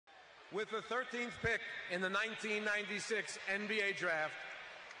With the 13th pick in the 1996 NBA Draft,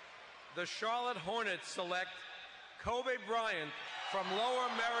 the Charlotte Hornets select Kobe Bryant from Lower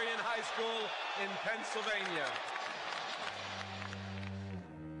Merion High School in Pennsylvania.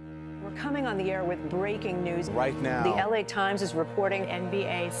 We're coming on the air with breaking news. Right now, the LA Times is reporting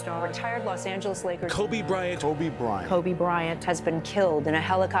NBA star, retired Los Angeles Lakers Kobe Bryant has been killed in a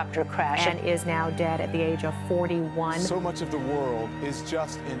helicopter crash and is now dead at the age of 41. So much of the world is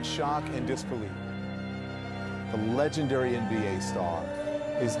just in shock and disbelief. The legendary NBA star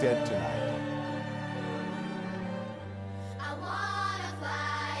is dead tonight.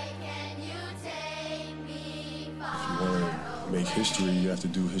 If you want to make history, you have to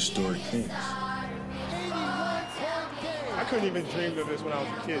do historic things. I couldn't even dream of this when I was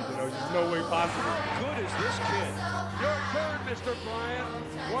a kid, There's no way possible. Good as this kid. Your turn, Mr. Bryant.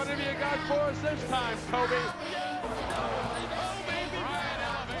 What have you got for us this time, Kobe?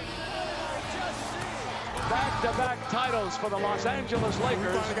 Back-to-back titles for the Los Angeles Lakers. We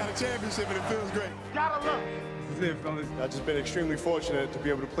finally got a championship, and it feels great. Gotta look. This is it, fellas. I've just been extremely fortunate to be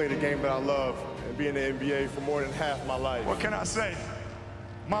able to play the game that I love and be in the NBA for more than half my life. What can I say?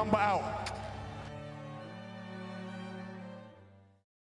 Mamba out.